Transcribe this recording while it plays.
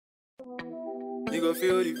You go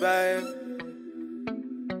feel the vibe.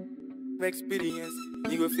 Experience,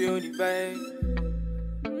 you go feel the vibe.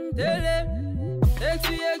 Tell them,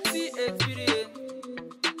 experience.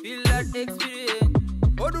 Feel that experience.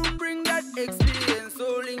 Oh, don't bring that experience.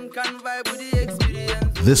 So link and vibe with the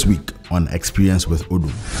experience. This week on Experience with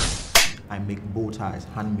Odum. I make bow ties,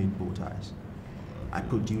 handmade bow ties. I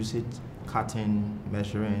produce it, cutting,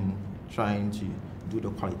 measuring, trying to do the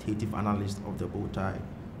qualitative analysis of the bow tie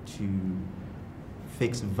to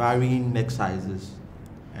fix varying neck sizes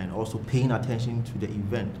and also paying attention to the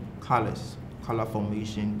event, colors, color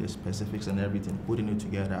formation, the specifics and everything, putting it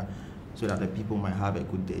together so that the people might have a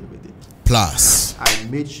good day with it. Plus, I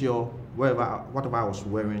made sure whatever I was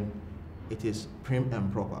wearing, it is prim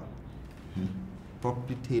and proper,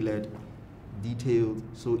 properly tailored, detailed.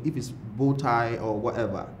 So if it's bow tie or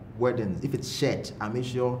whatever, weddings, if it's shirt, I made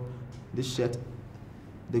sure this shirt,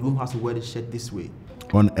 the groom has to wear this shirt this way.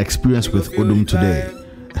 On Experience with Odum today,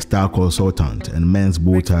 a style consultant and men's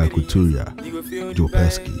bow tie couturier, Joe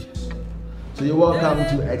Persky. So you're welcome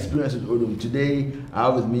to Experience with Odum. Today, I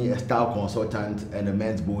have with me a style consultant and a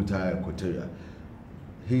men's bow tie couturier.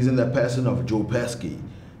 He's in the person of Joe Persky.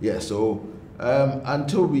 Yeah, so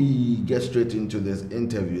until we get straight into this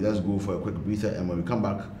interview, let's go for a quick breather, and when we come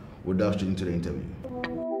back, we'll dive straight into the interview.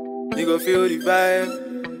 You go feel the vibe.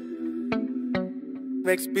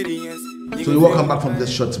 Experience. So you're welcome back from this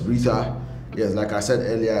short breather. Yes, like I said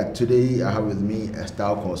earlier, today I have with me a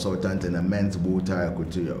style consultant and a men's bow tie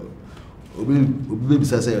couturier. Obi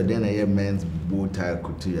say you're then a men's bow tie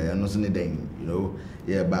couturier. You're not anything, you know.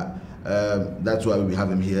 Yeah, but that's why we have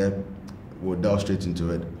him here. We'll dive straight into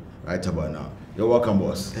it right about now. You're welcome,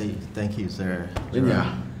 boss. Hey, thank you, sir.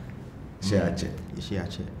 Yeah. Share.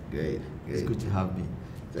 Great. It's good to have me.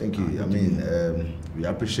 Thank you. I mean, we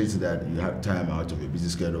appreciate that you have time out of your busy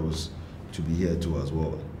schedules to be here too as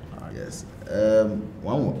well. Yes.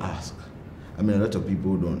 One will ask. I mean, a lot of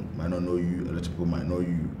people might not know you. A lot of people might know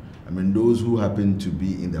you. I mean, those who happen to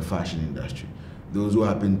be in the fashion industry, those who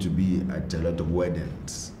happen to be at a lot of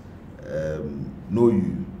weddings, know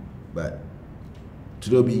you. But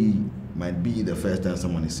today might be the first time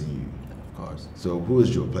someone is seeing you. Of course. So, who is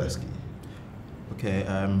Joe Persky? Okay.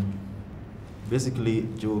 Basically,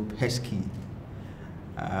 Joe Persky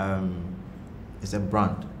is a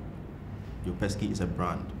brand. Joe Persky is a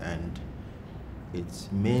brand, and it's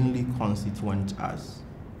mainly constituent as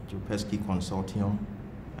Joe Persky Consortium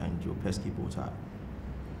and Joe Persky Bow Tie.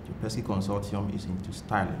 Joe Persky Consortium is into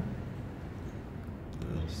styling,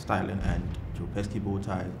 and Joe Persky Bow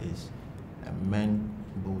Tie is a men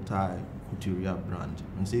bow tie couturier brand.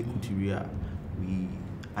 When I say couturier,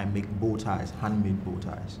 I make bow ties, handmade bow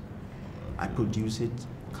ties. I produce it,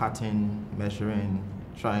 cutting, measuring,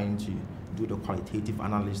 trying to do the qualitative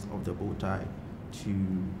analysis of the bow tie to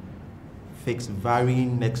fix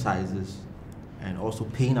varying neck sizes and also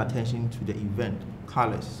paying attention to the event,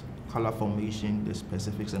 colors, color formation, the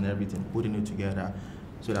specifics and everything, putting it together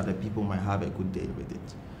so that the people might have a good day with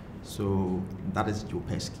it. So that is Joe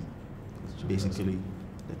Persky. Basically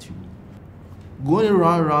the two. Going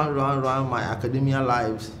around my academia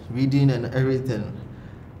lives, reading and everything,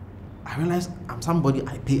 I realized I'm somebody,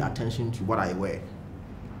 I pay attention to what I wear.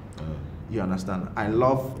 You understand? I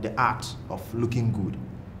love the art of looking good.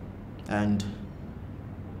 And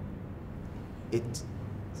it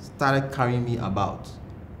started carrying me about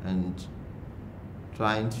and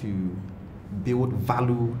trying to build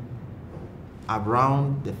value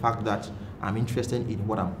around the fact that I'm interested in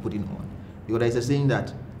what I'm putting on. Because there's a saying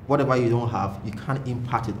that whatever you don't have, you can't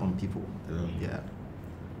impart it on people. Yeah.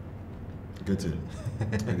 I get it.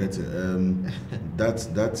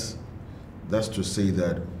 That's to say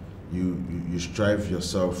that you strive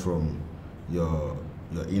yourself from your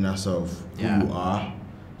inner self, who you are.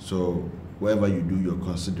 So whatever you do, you're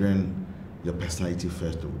considering your personality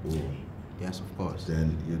first of all. Yes, of course.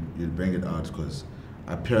 Then you bring it out, because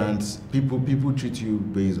appearance, people treat you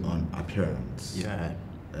based on appearance. Yeah.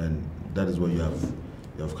 And that is what you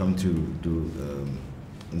have come to do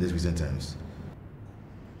in these recent times.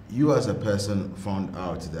 You as a person found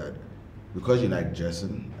out that because you like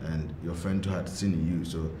dressing and your friend had seen you,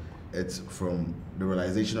 so it's from the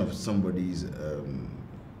realization of somebody's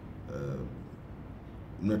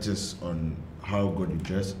notice on how good you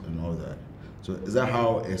dress and all that. So is that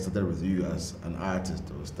how it started with you as an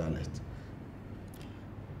artist or stylist?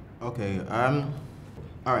 Okay, all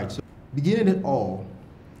right, so beginning it all,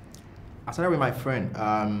 I started with my friend.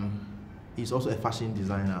 He's also a fashion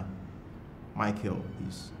designer, Michael.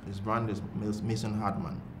 His brand is Mason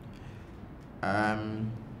Hardman. I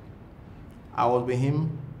was with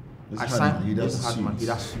him. He does suits. He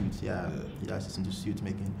does suits, yeah. He does into suit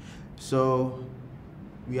making. So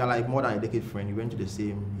we are like more than a decade friend. We went to the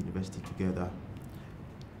same university together.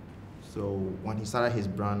 So when he started his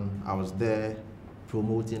brand, I was there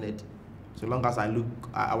promoting it. So long as I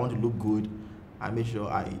want to look good, I make sure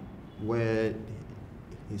I wear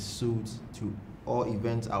his suits to all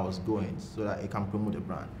events I was going so that it can promote the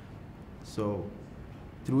brand. So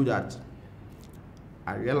through that,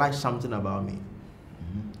 I realized something about me.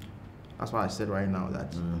 That's why I said right now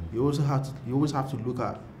that you always have to look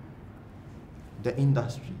at the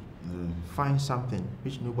industry, find something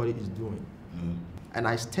which nobody is doing. And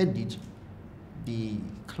I studied the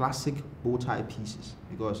classic bow tie pieces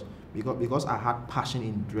because I had passion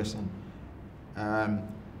in dressing.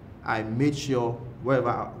 I made sure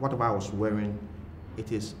whatever I was wearing,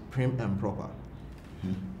 it is prim and proper,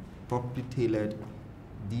 properly tailored,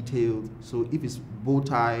 detailed. So if it's bow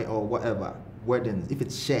tie or whatever, weddings, if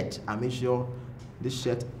it's shirt, I make sure this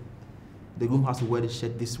shirt, the groom has to wear the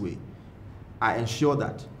shirt this way. I ensure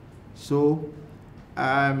that. So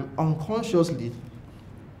unconsciously,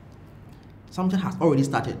 something has already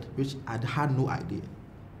started, which I had no idea.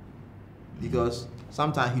 Because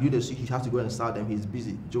sometimes he do the suit, he has to go and style them, he's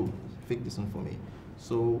busy. Joe, fake this one for me.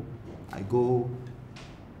 So I go,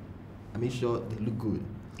 I make sure they look good.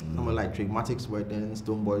 Someone like Trigmatics wedding,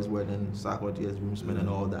 Stone Boys wedding, Sarkody's groomsmen and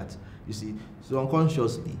all that. You see, so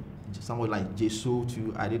unconsciously, someone like Jesu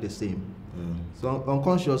too, I did the same. So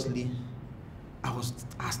unconsciously,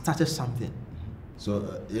 I started something.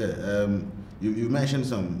 So you mentioned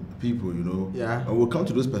some people, you know. Yeah. We'll come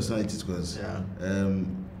to those personalities because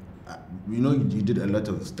you know you did a lot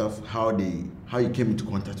of stuff. How you came into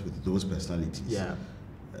contact with those personalities. Yeah.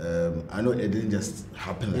 I know it didn't just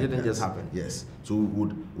happen. It didn't just happen. Yes. So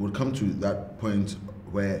would come to that point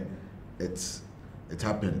where it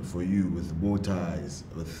happened for you with bow ties,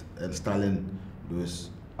 and styling those.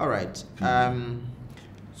 All right.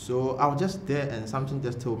 So I was just there, and something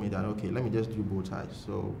just told me that okay, let me just do bow ties.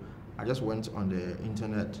 So I just went on the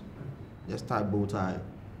internet, just typed bow tie.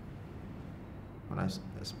 When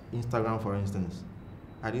Instagram, for instance,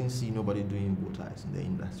 I didn't see nobody doing bow ties in the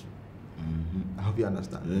industry. I hope you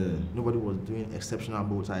understand. Yeah. Nobody was doing exceptional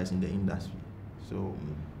bow ties in the industry. So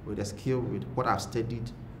with the skill, with what I've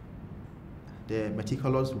studied, the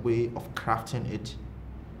meticulous way of crafting it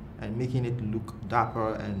and making it look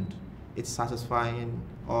dapper and it's satisfying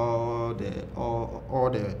all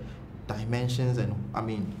the dimensions, and I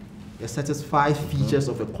mean the satisfied features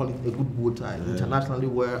of a good bow tie, internationally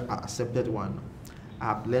well accepted one.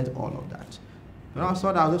 I've learned all of that. When I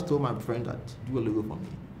saw that, I just told my friend that do a logo for me.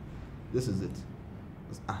 This is it.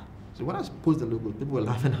 So when I post the logo, people were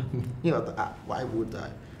laughing at me. You know, why bow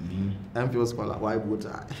tie? MPO scholar, why bow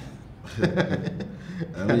tie?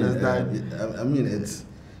 I mean, it's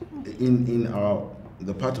in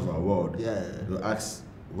the part of our world. Yeah. You ask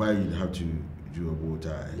why you have to do a bow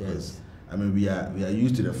tie. Yes. I mean, we are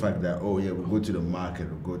used to the fact that we'll go to the market,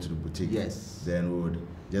 we'll go to the boutique. Yes. Then we would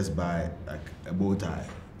just buy like a bow tie.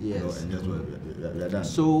 Yes. You know, and just we are done.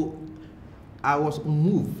 So I was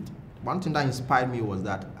moved. One thing that inspired me was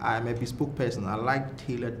that I'm a bespoke person. I like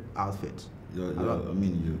tailored outfits. Your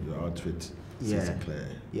outfit is clear.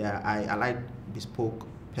 Yeah, I like bespoke,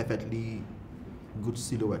 perfectly good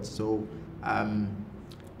silhouettes. So I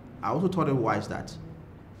also thought it wise that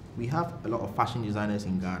we have a lot of fashion designers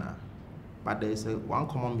in Ghana, but there is one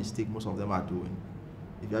common mistake most of them are doing.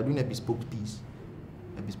 If you are doing a bespoke piece,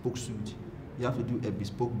 a bespoke suit, you have to do a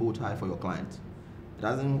bespoke bow tie for your client. It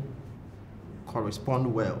doesn't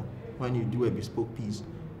correspond well when you do a bespoke piece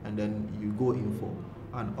and then you go in for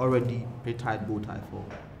an already pre-tied bow tie for.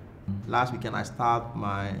 Last weekend I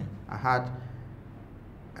had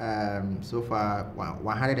so far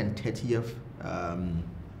 130th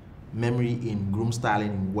memory in groom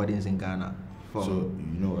styling in weddings in Ghana. So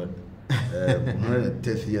you know what?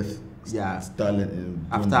 130th styling in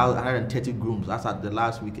after 130 grooms. That's at the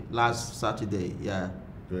last Saturday. Yeah.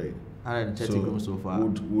 Great. 130 grooms so far.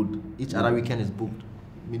 Each other weekend is booked.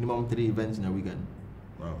 Minimum 3 events in a weekend.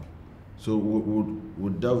 Wow. So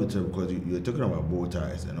would delve into, because you're talking about bow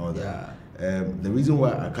ties and all that. Yeah. The reason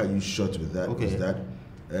why I cut you short with that is that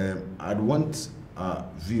I'd want our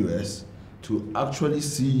viewers to actually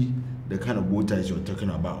see the kind of bow ties you're talking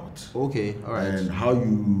about. Okay, all right. And how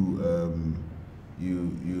you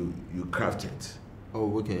craft it.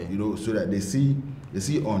 Oh, okay. You know, so that they see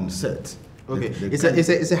on set. Okay,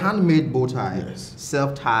 it's a handmade bow tie. Yes.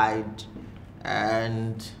 Self-tied,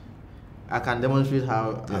 and I can demonstrate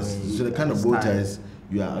how. Yes. I mean, so the kind of bow ties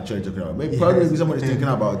you are actually talking about. Maybe probably somebody's thinking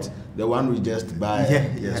about the one we just buy.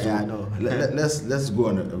 Yeah, I know. Let's go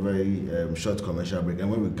on a very short commercial break, and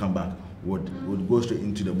when we come back, would go straight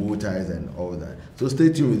into the bow ties and all that. So stay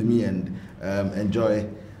tuned with me and enjoy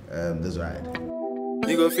this ride.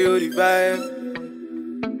 You go feel the vibe.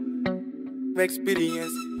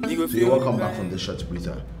 Experience. You go feel. So welcome back from the short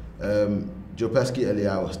breather. Joe Persky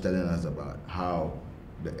earlier was telling us about how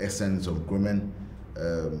the essence of grooming,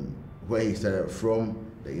 where he started from,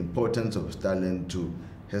 the importance of styling to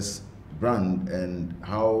his brand, and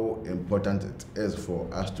how important it is for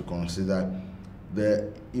us to consider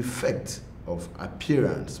the effect of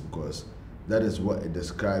appearance, because that is what it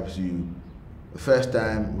describes you the first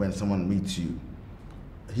time when someone meets you.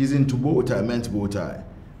 He's into bow tie, men's bow tie,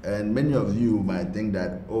 and many of you might think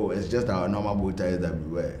that, oh, it's just our normal bow ties that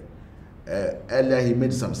we wear. Earlier he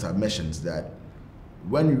made some submissions that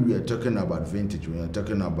when we are talking about vintage, when you're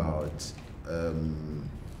talking about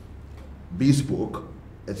bespoke,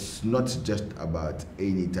 it's not just about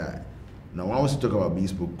any tie. Now, once you talk about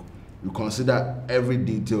bespoke, you consider every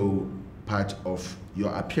detail part of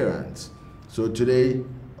your appearance. So today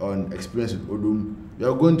on Experience with Odum, we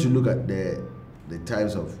are going to look at the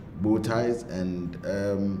types of bow ties and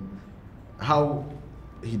how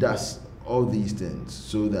he does all these things,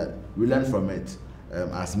 so that we learn from it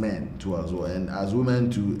as men too as well, and as women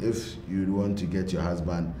too. If you want to get your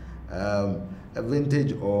husband a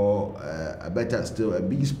vintage or a better still, a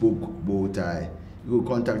bespoke bow tie, you will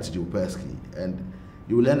contact Joe Persky and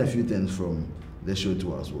you will learn a few things from the show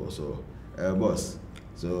too as well. So boss,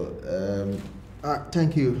 so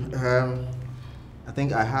thank you. I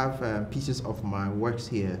think I have pieces of my works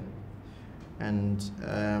here, and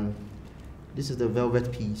this is the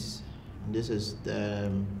velvet piece, and this is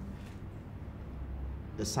the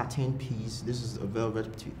satin piece. This is a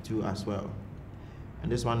velvet too as well,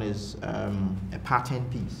 and this one is a pattern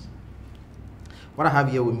piece. What I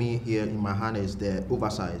have here with me here in my hand is the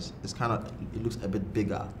oversize. It's kind of, it looks a bit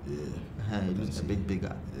bigger. Yeah. It looks a bit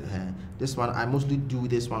bigger. Yeah. This one, I mostly do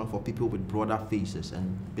this one for people with broader faces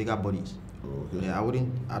and bigger bodies. Okay. Yeah, I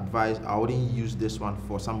wouldn't use this one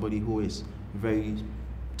for somebody who is very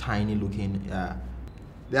tiny looking.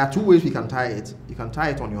 There are two ways we can tie it. You can tie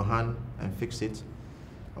it on your hand and fix it,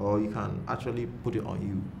 or you can actually put it on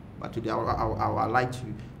you. But today I would like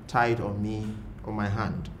to tie it on me, on my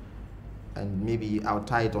hand, and maybe I'll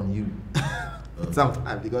tie it on you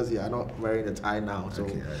sometime, because you are not wearing the tie now. So,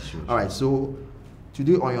 okay, sure. All right, so to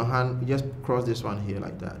do it on your hand, you just cross this one here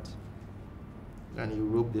like that, and you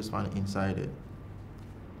rope this one inside it.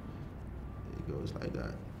 It goes like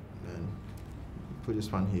that. Then put this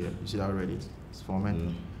one here. You see that already? It's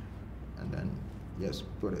forming. And then just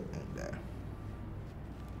put it in there.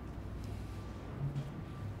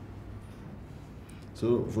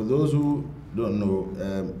 So for those who don't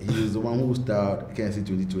know, he is the one who started KNC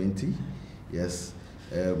 2020. Yes.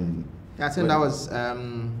 Yeah, I think that was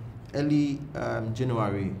early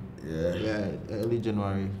January. Yeah, early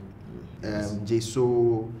January. Yes.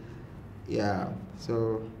 JSO. Yeah.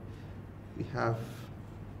 So we have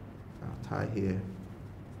our tie here.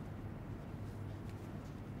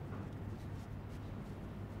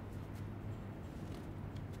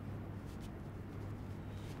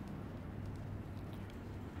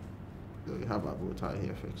 So we have our bow tie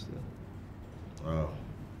here fixed there. Wow.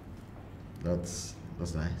 That's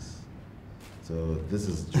nice. So this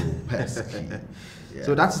is Joe Persky. Yeah.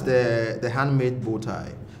 So that's the handmade bow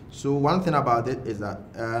tie. So one thing about it is that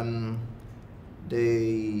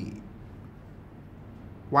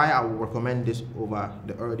why I would recommend this over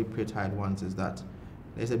the already pre-tied ones is that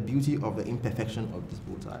there's a beauty of the imperfection of this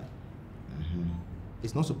bow tie.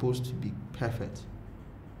 It's not supposed to be perfect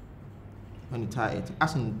when you tie it.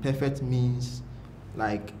 As in perfect means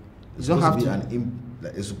like it's you don't have to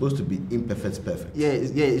it's supposed to be imperfect perfect. Yeah,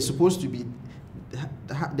 it's supposed to be.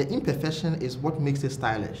 The imperfection is what makes it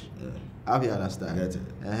stylish. Yeah. I hope you understand. I get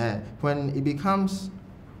it. When it becomes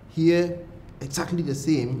here exactly the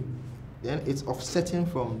same, then it's offsetting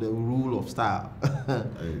from the rule of style.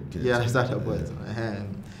 You understand the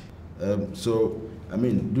point? So, I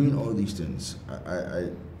mean, doing all these things,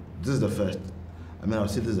 this is the first. I mean, I'll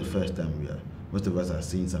say this is the first time most of us are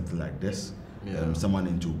seeing something like this. Yeah. Someone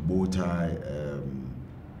into bow tie,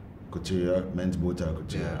 couturier, men's bow tie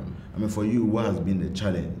couturier. Yeah. I mean, for you, what has been the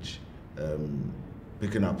challenge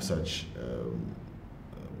picking up such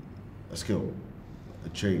a skill, a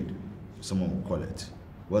trade, someone would call it?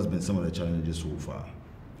 What's been some of the challenges so far?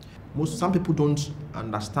 Some people don't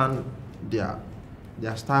understand their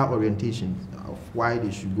style orientation of why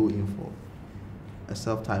they should go in for a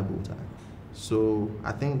self-tie bow tie. So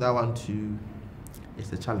I think that one too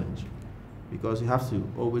is a challenge, because you have to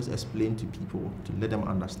always explain to people to let them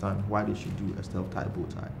understand why they should do a self-tie bow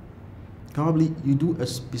tie. probably you do a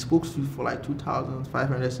bespoke suit for like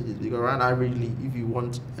 2,500 cedis, because around averagely, if you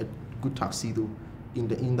want a good tuxedo in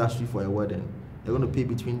the industry for a wedding, they're going to pay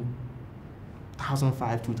between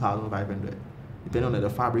 1,500 2,500, depending on the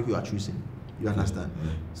fabric you are choosing. You understand?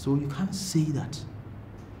 Yeah. So you can't say that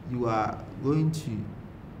you are going to,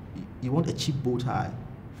 you want a cheap bow tie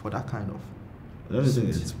for that kind of. Another thing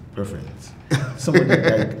is preference.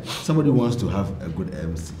 somebody wants to have a good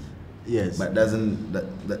MC. Yes. But that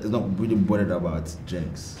is not really bothered about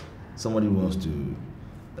drinks. Somebody wants to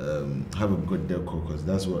have a good decor because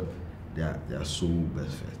that's what they are so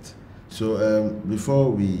best fit. So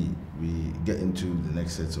before we get into the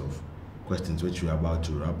next set of questions, which we're about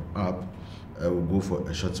to wrap up, we'll go for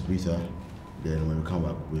a short breather. Then when we come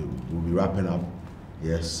back, we'll be wrapping up.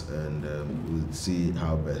 Yes, and we'll see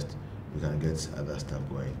how best we can get other stuff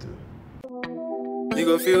going through. You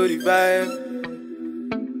go feel the vibe.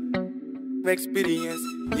 Experience.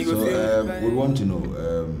 You go feel the vibe. We want to know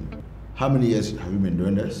how many years have you been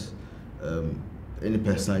doing this? Any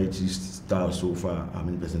personalities style so far? How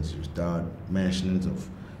many personalities you start? Mentionings of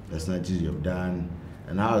personalities you've done,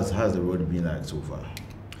 and how's the road been like so far?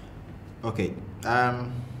 Okay. I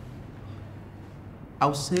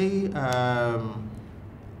would say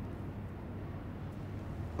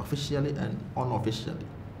officially and unofficially.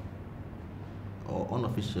 Or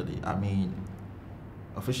unofficially, I mean,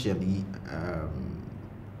 officially,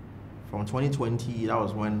 from 2020, that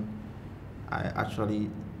was when I actually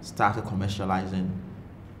started commercializing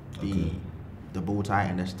the bow tie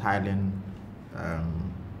and the styling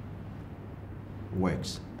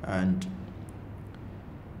works. And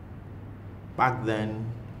back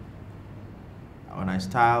then, when I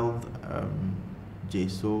styled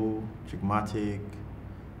JSO, Trigmatic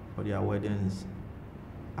for their weddings,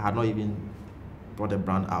 I had not even brought a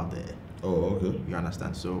brand out there. Oh, okay. You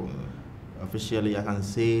understand? So officially, I can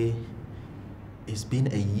say it's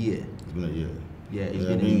been a year. It's been a year. Yeah, it's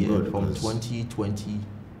been a year from 2020.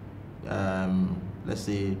 Let's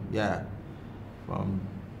say, yeah, from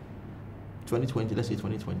 2020. Let's say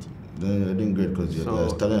 2020. Then you're doing great because you're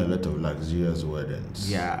starting a lot of luxurious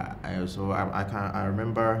weddings. Yeah, I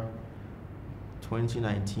remember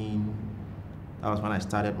 2019. That was when I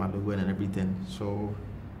started my logo and everything. So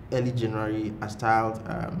early January, I styled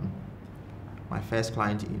my first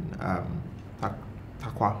client in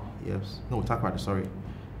Takwa. Yes, no, Takwa. Sorry,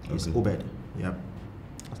 it's Obed. Yep,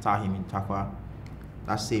 I styled him in Takwa.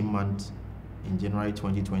 That same month, in January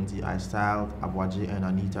 2020, I styled Abuaji and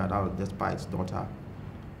Anita. That was Despite's daughter.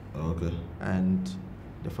 Okay. And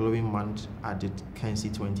the following month, I did Kensi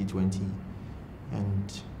 2020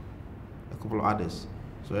 and a couple of others.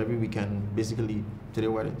 So every weekend, basically, three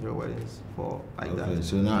weddings for like that. Okay,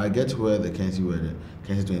 so now I get where the Kensi wedding,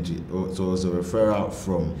 Kensi 20, so it was a referral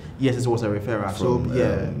from... Yes, it was a referral.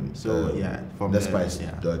 From Despite's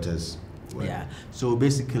daughters. Wedding. Yeah, so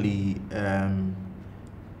basically,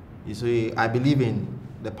 you see, I believe in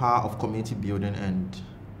the power of community building and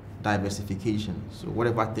diversification. So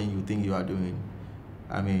whatever thing you think you are doing,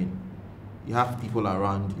 I mean, you have people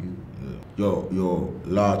around you. Yeah. Your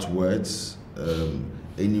large words,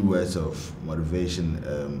 any words of motivation,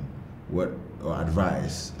 what or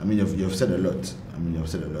advice? I mean, you've said a lot.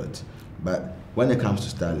 But when it comes to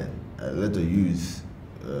styling, a lot of youth,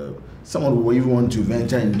 someone will even want to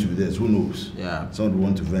venture into this. Who knows? Yeah. Someone will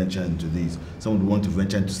want to venture into this. Someone will want to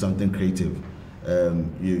venture into something creative.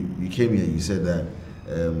 You came here. You said that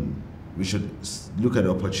we should look at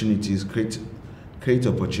opportunities, create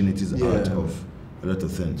opportunities out of a lot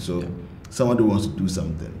of things. So someone who wants to do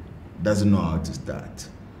something doesn't know how to start.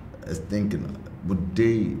 Is thinking, would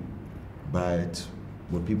they buy it?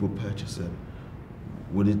 Would people purchase it?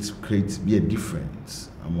 Would it be a difference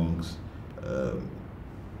amongst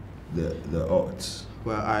the arts?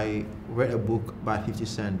 Well, I read a book by 50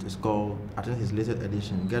 Cent. It's called, I think his latest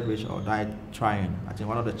edition, Get Rich or Die Trying. I think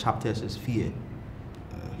one of the chapters is fear.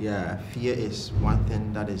 Yeah, fear is one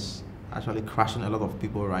thing that is actually crushing a lot of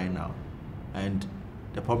people right now. And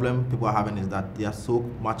the problem people are having is that they are so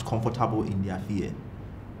much comfortable in their fear.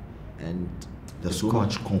 And they're so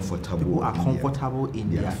much comfortable. People are comfortable in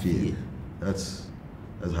their fear. That's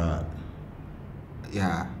hard.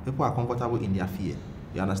 Yeah, people are comfortable in their fear.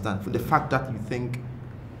 You understand? For the fact that you think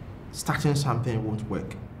starting something won't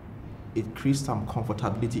work, it creates some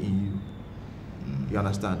comfortability in you. You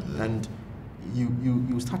understand? And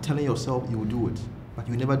you start telling yourself you will do it, but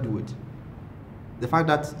you never do it. The fact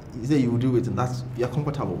that you say you will do it and that's you're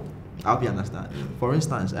comfortable, I hope you understand. For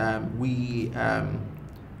instance, our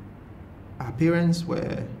parents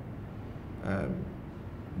were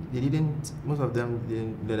most of them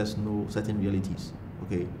didn't let us know certain realities.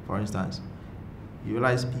 Okay, for instance, You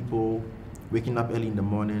realize people waking up early in the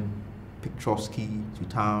morning, pick Trotsky to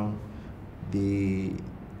town, they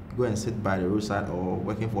go and sit by the roadside or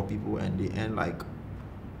working for people, and they earn like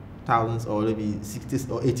thousands or maybe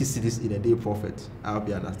 60 or 80 cities in a day profit. I hope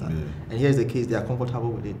you understand. Yeah. And here's the case, they are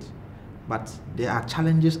comfortable with it. But there are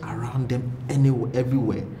challenges around them anywhere,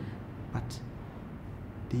 everywhere. But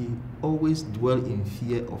they always dwell in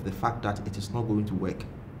fear of the fact that it is not going to work.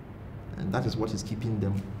 And that is what is keeping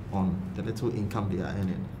them on the little income they are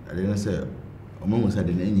earning. I didn't say, Mama said,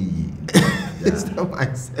 It's the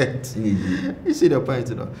mindset. You see the point,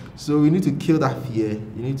 you know. So we need to kill that fear.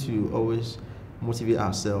 You need to always motivate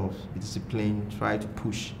ourselves, be disciplined, try to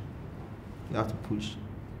push. You have to push.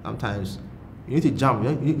 Sometimes you need to jump.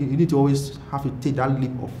 You need to always have to take that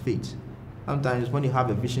leap of faith. Sometimes when you have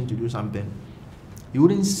a vision to do something, you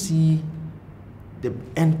wouldn't see the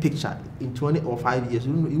end picture in 20 or 5 years.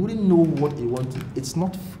 You wouldn't know what you want to. It's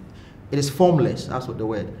not. It is formless. That's what the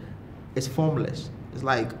word. It's formless. It's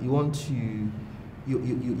like you want to.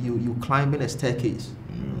 You climbing a staircase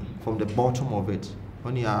from the bottom of it.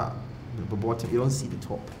 When you are the bottom, you don't see the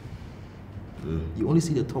top. You only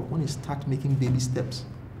see the top when you start making baby steps,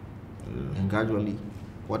 and gradually,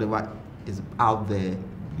 whatever is out there,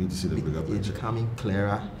 you need to see the bigger picture. It's becoming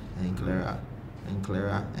clearer and clearer and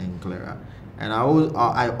clearer and clearer. And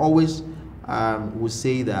I always would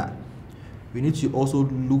say that we need to also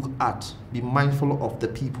be mindful of the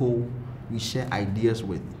people we share ideas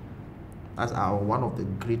with. That's one of the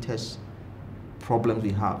greatest problems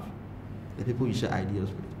we have. The people you share ideas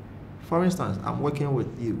with. For instance, I'm working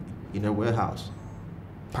with you in a warehouse,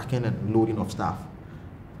 packing and loading of stuff.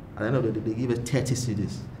 At the end of the day, they give us 30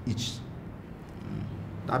 CDs each.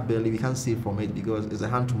 That barely we can't save from it because it's a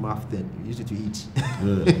hand-to-mouth thing. We use it to eat.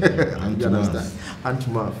 Hand You understand?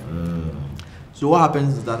 Hand-to-mouth. So what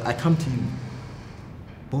happens is that I come to you,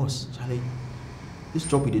 boss, Charlie, this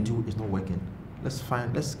job we do is not working.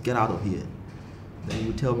 Let's get out of here. Then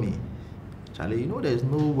you tell me, Charlie, you know there's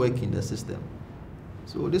no work in the system.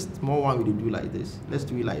 So this small one we do like this. Let's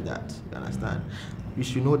do it like that. You understand? You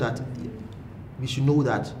should know that. We should know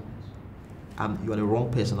that you are the wrong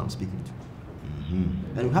person I'm speaking to.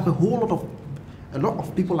 And we have a lot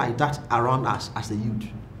of people like that around us as a youth.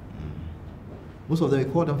 Most of them,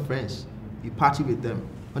 we call them friends. You party with them.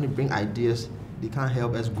 When you bring ideas, they can't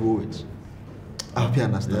help us grow it. I hope you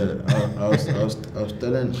understand. Yeah, I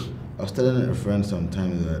was telling a friend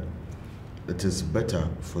sometimes that it is better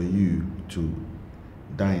for you to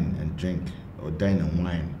dine and drink or dine and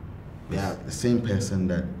wine with the same person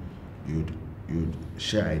that you'd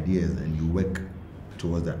share ideas and you work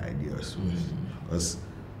towards that ideas. Because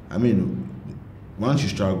I mean, once you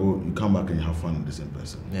struggle, you come back and you have fun with the same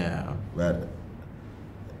person. Yeah. But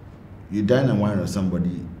you dine and wine with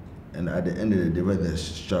somebody, and at the end of the day, where there's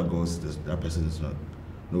struggles, that person is not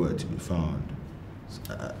nowhere to be found.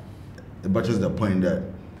 So, but just the point that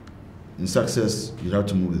in success, you have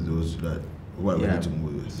to move with those that who are ready to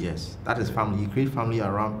move with. Yes, that is family. You create family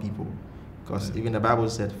around people, because even the Bible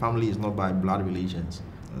said family is not by blood relations,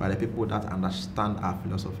 by the people that understand our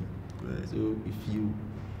philosophy. Right. So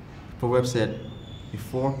Proverbs said,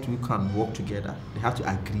 before two can work together, they have to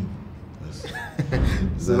agree. Yes.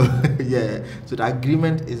 So so the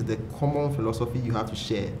agreement is the common philosophy you have to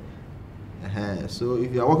share. So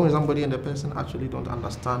if you are working with somebody and the person actually don't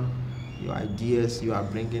understand your ideas you are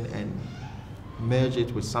bringing and merge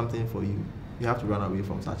it with something for you, you have to run away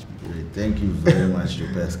from such people. Great. Thank you very much,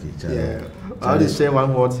 Joseph Persky. Yeah. I'll just say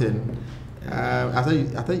one more thing. I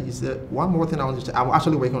thought you said one more thing I want to say. I'm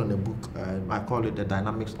actually working on a book. I call it The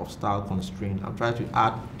Dynamics of Style Constraint. I'm trying to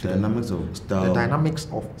add to The Dynamics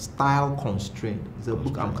of Style Constraint. It's a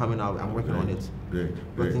book I'm coming out. I'm working on it. Great.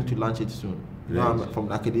 Working to launch it soon. You know, I'm from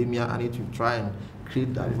the academia. I need to try and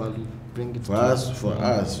create that value, bring it. For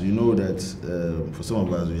us, you know that for some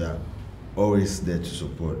of us, we are always there to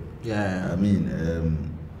support. Yeah. I mean,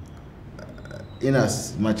 in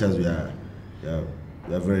as much as we are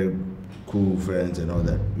very cool friends and all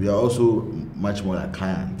that, we are also much more like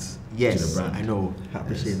clients to the brand. I know. I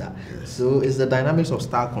appreciate that. Yes. So it's the dynamics of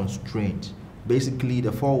style constraint. Basically,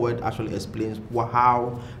 the foreword actually explains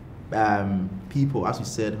how people, as you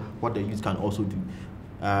said, what the youth can also do.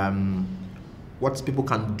 What people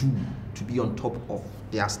can do to be on top of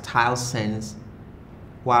their style sense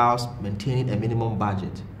whilst maintaining a minimum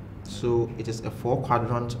budget. So it is a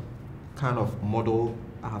 4-quadrant kind of model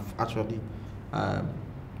I have actually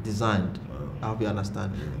designed. I hope you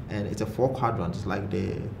understand. Yeah. And it's a 4-quadrant. It's like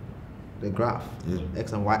the graph,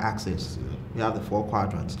 X and Y axis. Yeah. We have the 4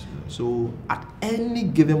 quadrants. Yeah. So at any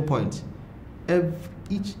given point,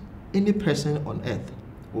 any person on earth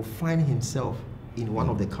will find himself in one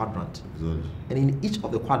of the quadrants. Good. And in each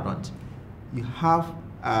of the quadrants, you have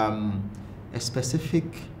a specific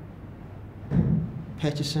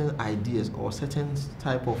purchasing ideas or certain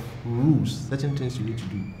type of rules, certain things you need to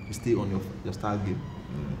do to stay on your style game.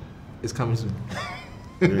 It's coming soon.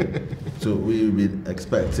 Great. So we'll be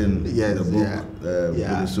expecting Yes, the book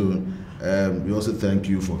pretty soon. We also thank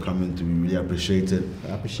you for coming to. We really appreciate it.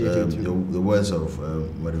 I appreciate it too. The words of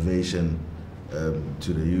motivation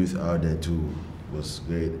to the youth out there too was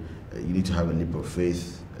great. You need to have a leap of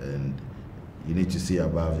faith, and you need to see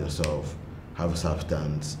above yourself, have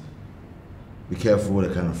substance. Be careful the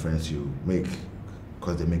kind of friends you make,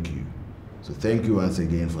 because they make you. So thank you once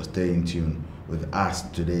again for staying tuned with us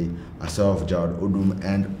today, myself, Jared Odum,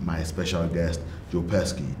 and my special guest, Joe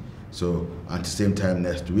Persky. So at the same time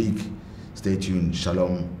next week, stay tuned,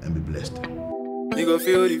 shalom, and be blessed. You go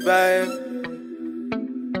feel the vibe,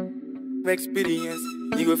 experience.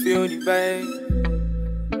 You go feel the vibe.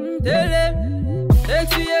 Tell them,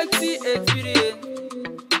 experience.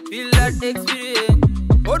 Feel that experience.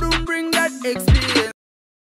 Oh, don't bring that experience.